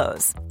for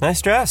clothes.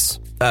 Nice dress.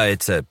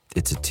 It's a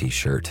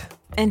t-shirt.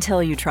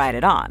 Until you tried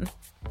it on.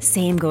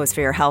 Same goes for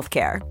your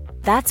healthcare.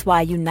 That's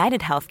why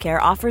United Healthcare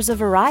offers a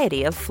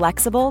variety of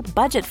flexible,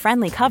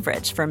 budget-friendly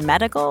coverage for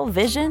medical,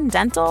 vision,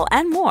 dental,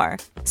 and more.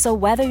 So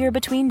whether you're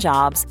between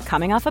jobs,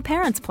 coming off a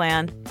parent's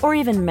plan, or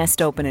even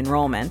missed open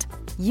enrollment,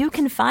 you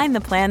can find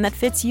the plan that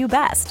fits you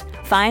best.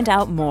 Find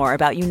out more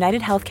about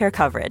United Healthcare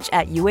coverage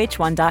at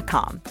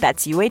uh1.com.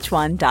 That's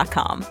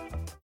uh1.com.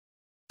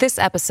 This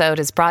episode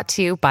is brought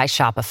to you by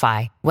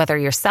Shopify. Whether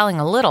you're selling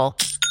a little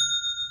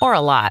or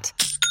a lot,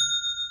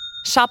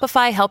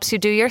 Shopify helps you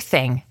do your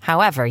thing,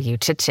 however you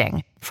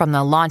cha-ching. From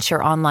the launch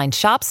your online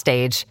shop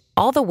stage,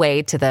 all the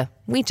way to the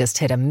we just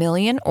hit 1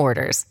 million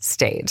orders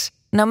stage.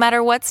 No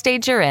matter what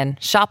stage you're in,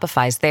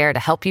 Shopify's there to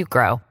help you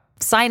grow.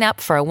 Sign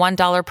up for a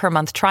 $1 per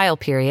month trial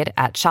period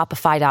at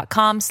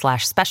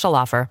shopify.com/special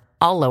offer,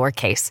 all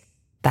lowercase.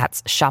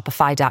 That's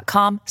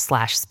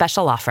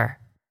shopify.com/special offer.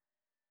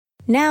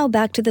 Now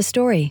back to the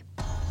story.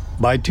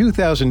 By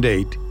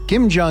 2008,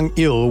 Kim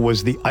Jong-il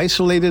was the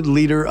isolated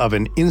leader of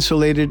an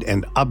insulated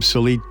and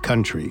obsolete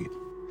country.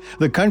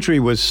 The country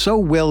was so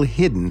well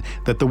hidden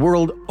that the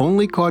world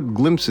only caught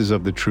glimpses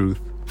of the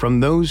truth from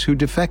those who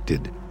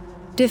defected.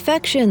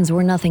 Defections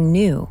were nothing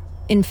new.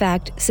 In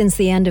fact, since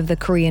the end of the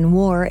Korean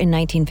War in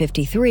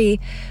 1953,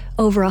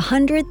 over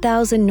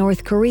 100,000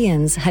 North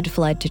Koreans had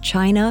fled to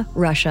China,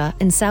 Russia,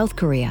 and South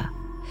Korea.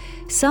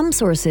 Some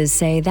sources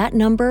say that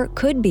number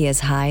could be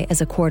as high as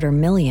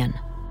 250,000.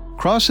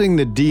 Crossing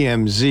the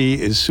DMZ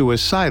is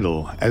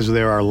suicidal, as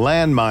there are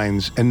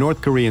landmines and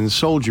North Korean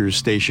soldiers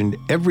stationed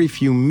every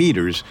few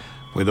meters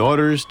with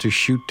orders to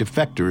shoot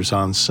defectors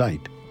on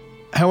sight.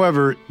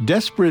 However,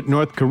 desperate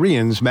North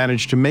Koreans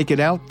manage to make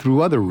it out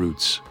through other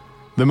routes.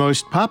 The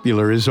most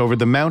popular is over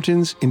the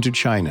mountains into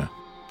China.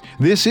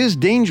 This is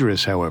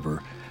dangerous,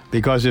 however,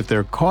 because if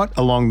they're caught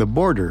along the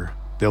border,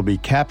 they'll be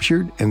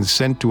captured and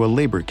sent to a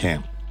labor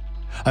camp.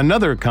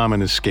 Another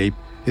common escape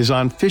is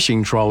on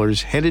fishing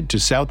trawlers headed to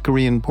South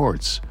Korean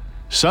ports.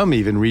 Some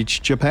even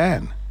reach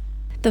Japan.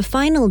 The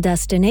final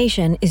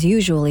destination is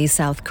usually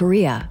South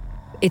Korea.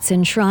 It's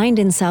enshrined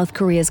in South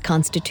Korea's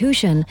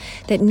constitution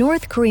that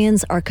North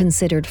Koreans are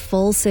considered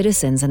full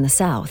citizens in the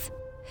South.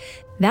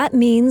 That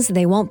means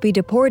they won't be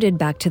deported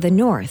back to the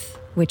North,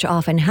 which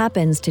often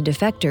happens to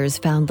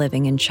defectors found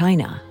living in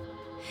China.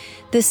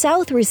 The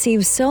South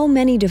receives so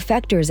many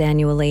defectors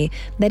annually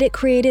that it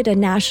created a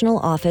national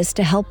office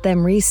to help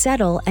them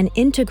resettle and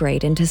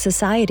integrate into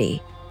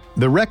society.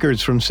 The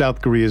records from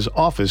South Korea's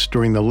office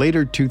during the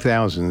later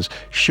 2000s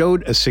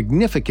showed a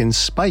significant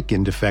spike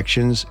in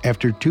defections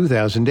after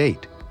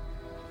 2008.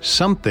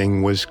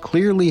 Something was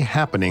clearly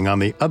happening on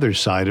the other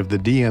side of the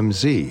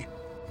DMZ.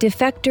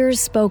 Defectors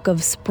spoke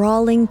of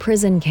sprawling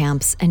prison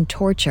camps and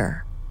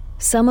torture.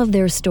 Some of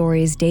their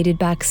stories dated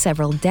back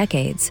several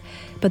decades,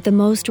 but the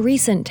most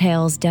recent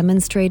tales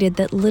demonstrated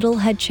that little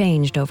had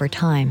changed over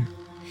time.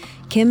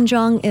 Kim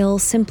Jong-il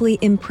simply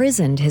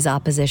imprisoned his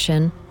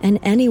opposition and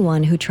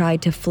anyone who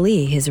tried to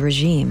flee his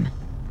regime.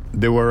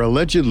 There were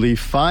allegedly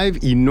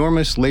 5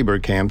 enormous labor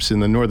camps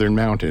in the northern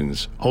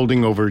mountains,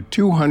 holding over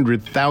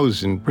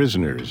 200,000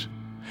 prisoners.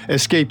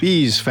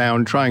 Escapees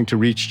found trying to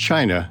reach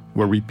China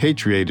were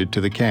repatriated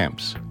to the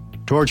camps.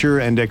 Torture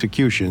and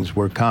executions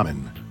were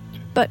common.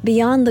 But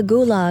beyond the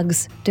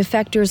gulags,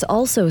 defectors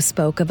also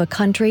spoke of a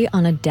country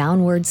on a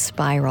downward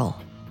spiral.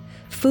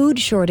 Food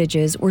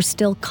shortages were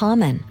still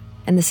common,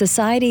 and the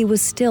society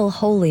was still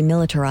wholly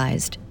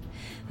militarized.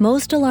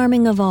 Most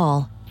alarming of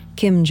all,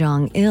 Kim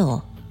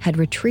Jong-il had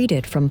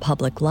retreated from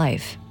public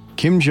life.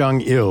 Kim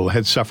Jong-il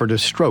had suffered a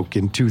stroke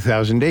in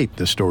 2008,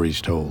 the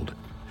stories told.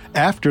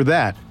 After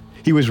that,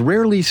 he was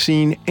rarely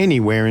seen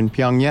anywhere in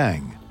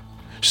Pyongyang.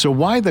 So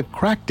why the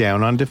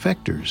crackdown on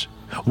defectors?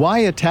 Why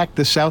attack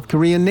the South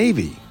Korean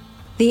Navy?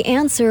 The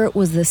answer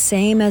was the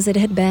same as it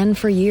had been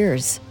for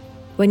years.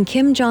 When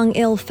Kim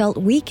Jong-il felt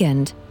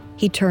weakened,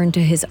 he turned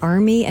to his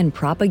army and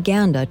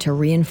propaganda to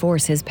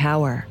reinforce his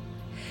power.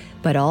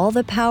 But all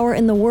the power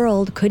in the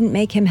world couldn't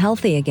make him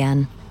healthy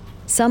again.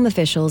 Some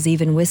officials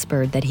even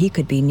whispered that he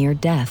could be near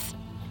death.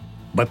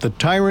 But the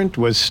tyrant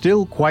was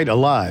still quite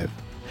alive.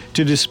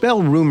 To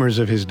dispel rumors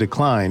of his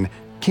decline,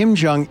 Kim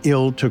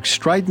Jong-il took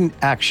strident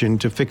action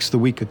to fix the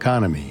weak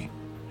economy.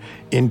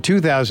 In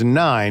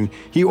 2009,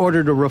 he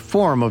ordered a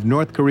reform of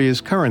North Korea's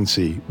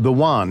currency, the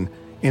won,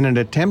 in an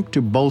attempt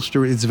to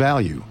bolster its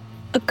value.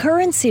 A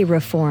currency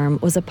reform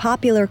was a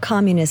popular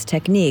communist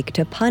technique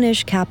to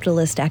punish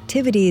capitalist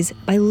activities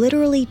by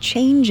literally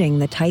changing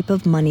the type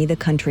of money the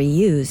country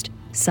used,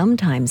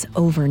 sometimes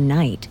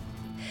overnight.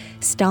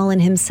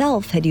 Stalin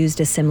himself had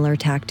used a similar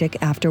tactic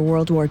after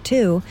World War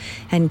II,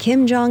 and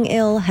Kim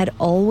Jong-il had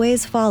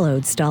always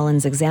followed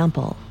Stalin's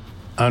example.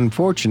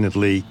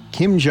 Unfortunately,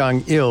 Kim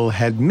Jong-il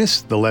had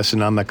missed the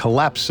lesson on the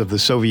collapse of the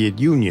Soviet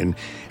Union,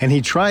 and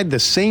he tried the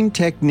same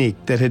technique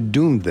that had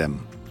doomed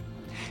them.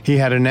 He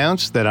had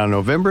announced that on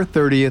November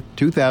 30th,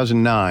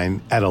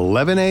 2009, at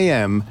 11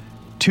 a.m.,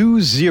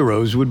 2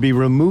 zeros would be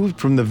removed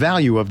from the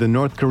value of the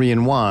North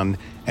Korean won,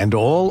 and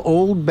all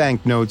old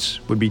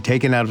banknotes would be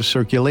taken out of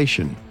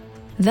circulation.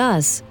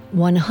 Thus,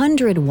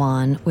 100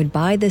 won would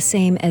buy the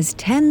same as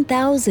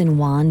 10,000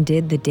 won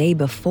did the day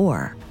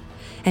before.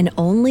 and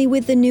only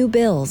with the new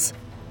bills.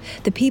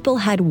 The people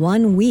had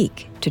 1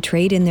 week to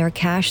trade in their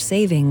cash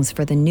savings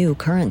for the new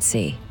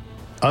currency.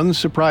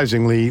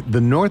 Unsurprisingly,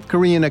 the North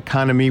Korean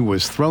economy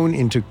was thrown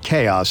into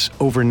chaos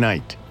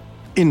overnight.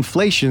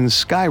 Inflation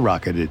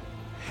skyrocketed.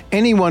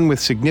 Anyone with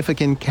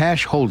significant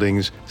cash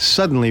holdings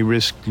suddenly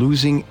risked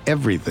losing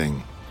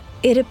everything.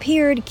 It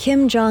appeared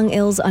Kim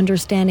Jong-il's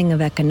understanding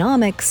of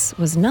economics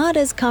was not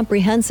as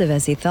comprehensive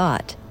as he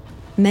thought.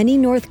 Many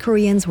North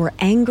Koreans were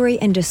angry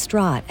and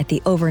distraught at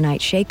the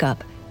overnight shakeup,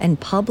 and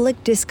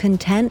public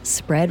discontent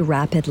spread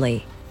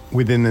rapidly.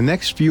 Within the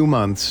next few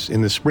months,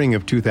 in the spring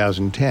of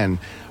 2010,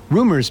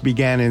 rumors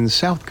began in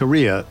South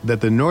Korea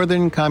that the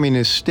northern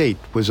communist state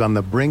was on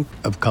the brink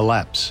of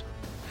collapse.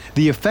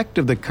 The effect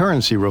of the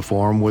currency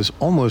reform was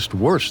almost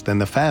worse than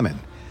the famine.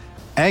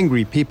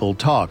 Angry people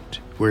talked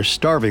where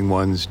starving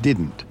ones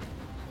didn't.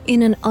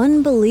 In an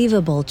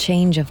unbelievable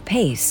change of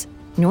pace,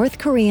 North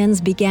Koreans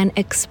began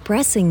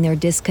expressing their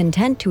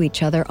discontent to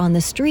each other on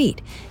the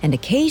street and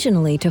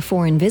occasionally to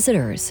foreign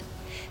visitors.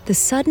 The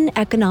sudden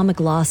economic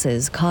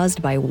losses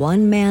caused by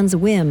one man's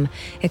whim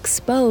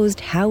exposed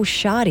how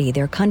shoddy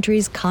their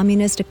country's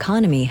communist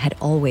economy had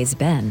always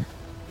been.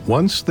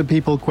 Once the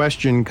people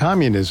questioned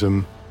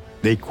communism,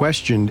 they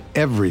questioned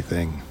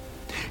everything.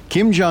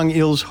 Kim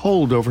Jong-il's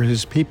hold over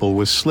his people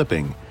was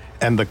slipping,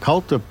 and the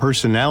cult of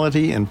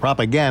personality and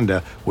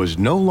propaganda was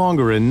no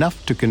longer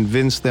enough to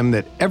convince them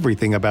that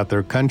everything about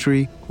their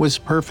country was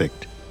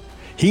perfect.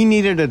 He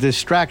needed a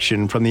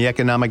distraction from the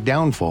economic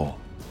downfall.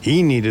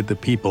 He needed the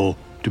people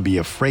to be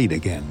afraid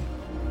again.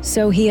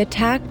 So he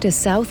attacked a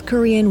South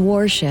Korean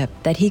warship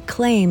that he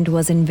claimed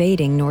was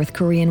invading North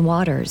Korean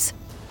waters.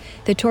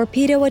 The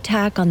torpedo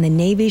attack on the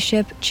Navy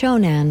ship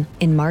Chonan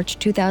in March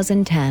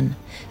 2010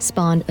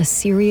 spawned a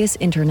serious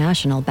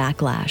international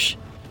backlash.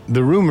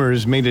 The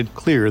rumors made it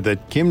clear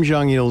that Kim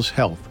Jong-il's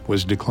health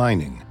was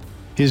declining.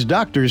 His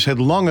doctors had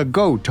long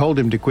ago told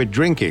him to quit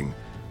drinking,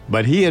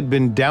 but he had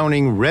been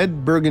downing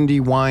red Burgundy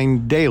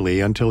wine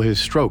daily until his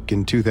stroke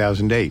in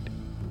 2008.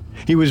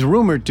 He was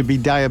rumored to be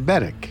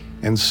diabetic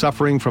and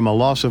suffering from a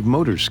loss of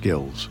motor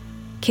skills.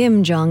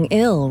 Kim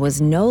Jong-il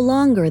was no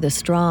longer the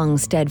strong,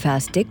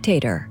 steadfast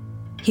dictator.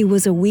 He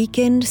was a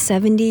weakened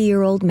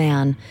 70-year-old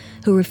man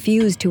who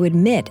refused to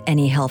admit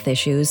any health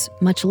issues,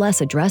 much less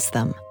address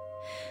them.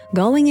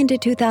 Going into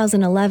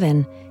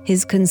 2011,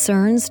 his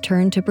concerns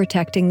turned to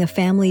protecting the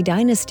family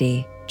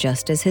dynasty,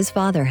 just as his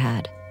father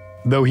had.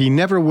 Though he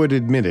never would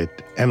admit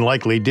it, and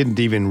likely didn't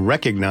even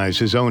recognize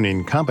his own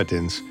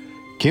incompetence,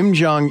 Kim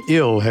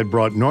Jong-il had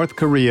brought North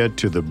Korea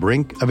to the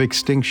brink of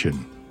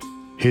extinction.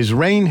 His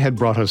reign had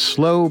brought a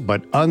slow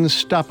but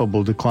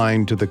unstoppable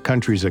decline to the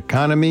country's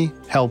economy,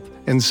 health,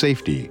 and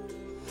safety.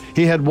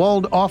 He had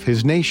walled off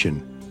his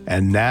nation,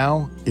 and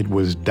now it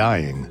was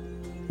dying,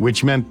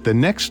 which meant the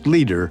next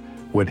leader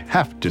would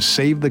have to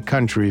save the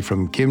country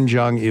from Kim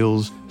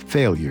Jong-il's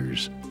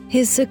failures.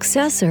 His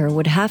successor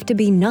would have to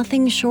be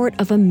nothing short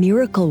of a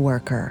miracle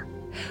worker.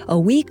 A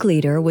weak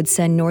leader would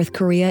send North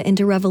Korea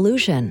into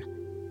revolution.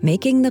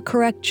 Making the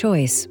correct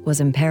choice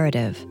was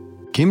imperative.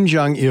 Kim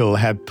Jong-il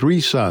had 3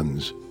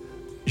 sons,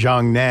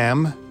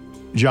 Jong-nam,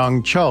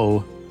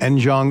 Jong-chul, and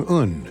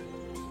Jong-un.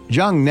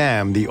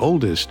 Jong-nam, the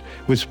oldest,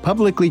 was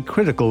publicly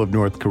critical of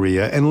North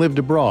Korea and lived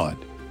abroad.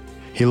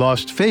 He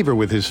lost favor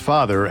with his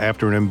father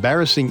after an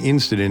embarrassing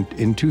incident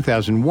in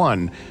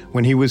 2001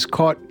 when he was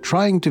caught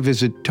trying to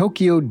visit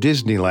Tokyo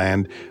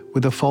Disneyland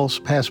with a false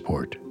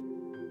passport.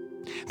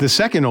 The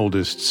second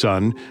oldest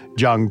son,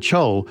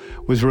 Jong-chul,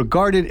 was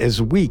regarded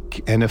as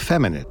weak and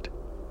effeminate.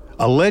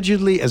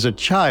 Allegedly, as a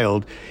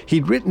child,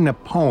 he'd written a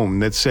poem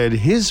that said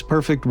his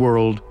perfect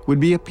world would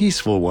be a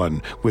peaceful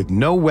one with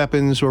no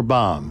weapons or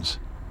bombs.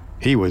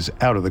 He was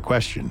out of the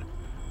question.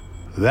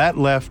 That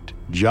left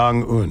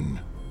Jong-un.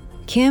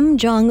 Kim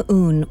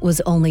Jong-un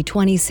was only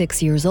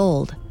 26 years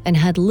old and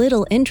had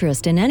little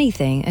interest in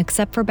anything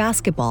except for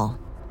basketball.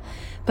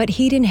 But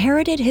he'd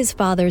inherited his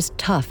father's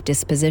tough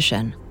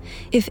disposition.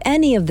 If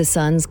any of the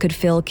sons could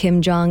fill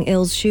Kim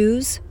Jong-il's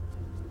shoes,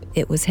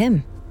 it was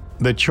him.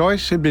 The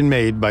choice had been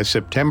made by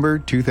September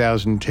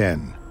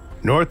 2010.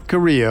 North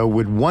Korea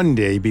would one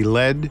day be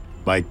led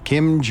by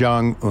Kim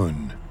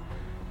Jong-un.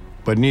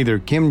 But neither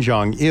Kim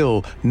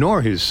Jong-il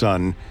nor his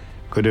son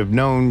could have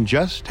known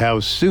just how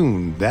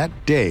soon that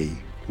day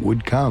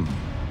would come.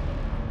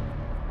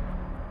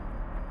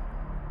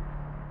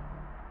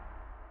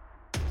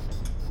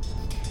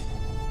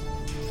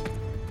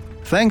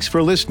 Thanks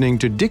for listening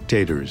to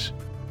Dictators.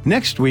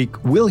 Next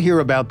week, we'll hear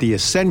about the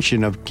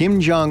ascension of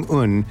Kim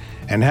Jong-un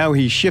and how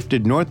he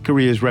shifted North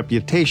Korea's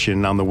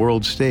reputation on the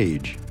world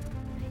stage.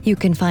 You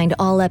can find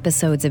all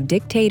episodes of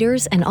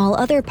Dictators and all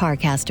other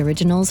Parcast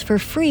originals for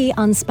free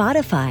on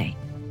Spotify.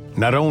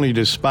 Not only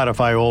does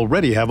Spotify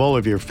already have all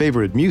of your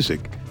favorite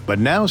music, but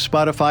now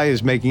Spotify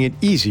is making it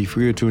easy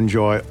for you to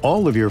enjoy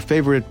all of your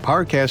favorite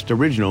Parcast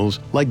originals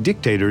like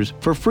Dictators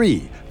for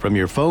free from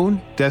your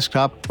phone,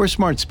 desktop, or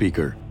smart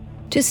speaker.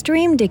 To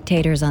stream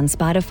Dictators on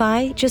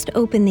Spotify, just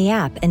open the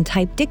app and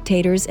type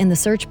Dictators in the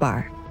search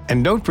bar.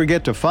 And don't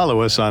forget to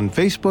follow us on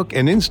Facebook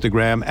and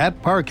Instagram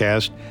at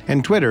Parcast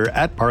and Twitter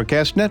at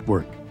Parcast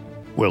Network.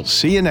 We'll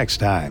see you next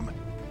time.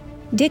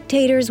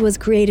 Dictators was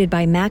created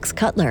by Max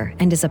Cutler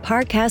and is a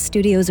Parcast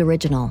Studios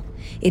original.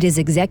 It is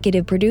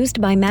executive produced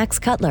by Max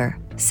Cutler,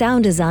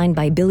 sound designed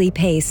by Billy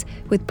Pace,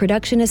 with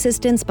production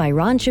assistance by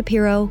Ron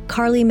Shapiro,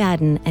 Carly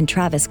Madden, and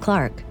Travis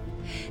Clark.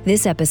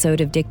 This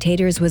episode of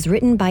Dictators was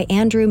written by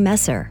Andrew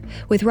Messer,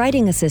 with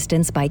writing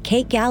assistance by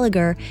Kate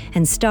Gallagher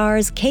and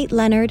stars Kate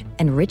Leonard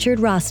and Richard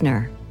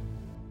Rossner.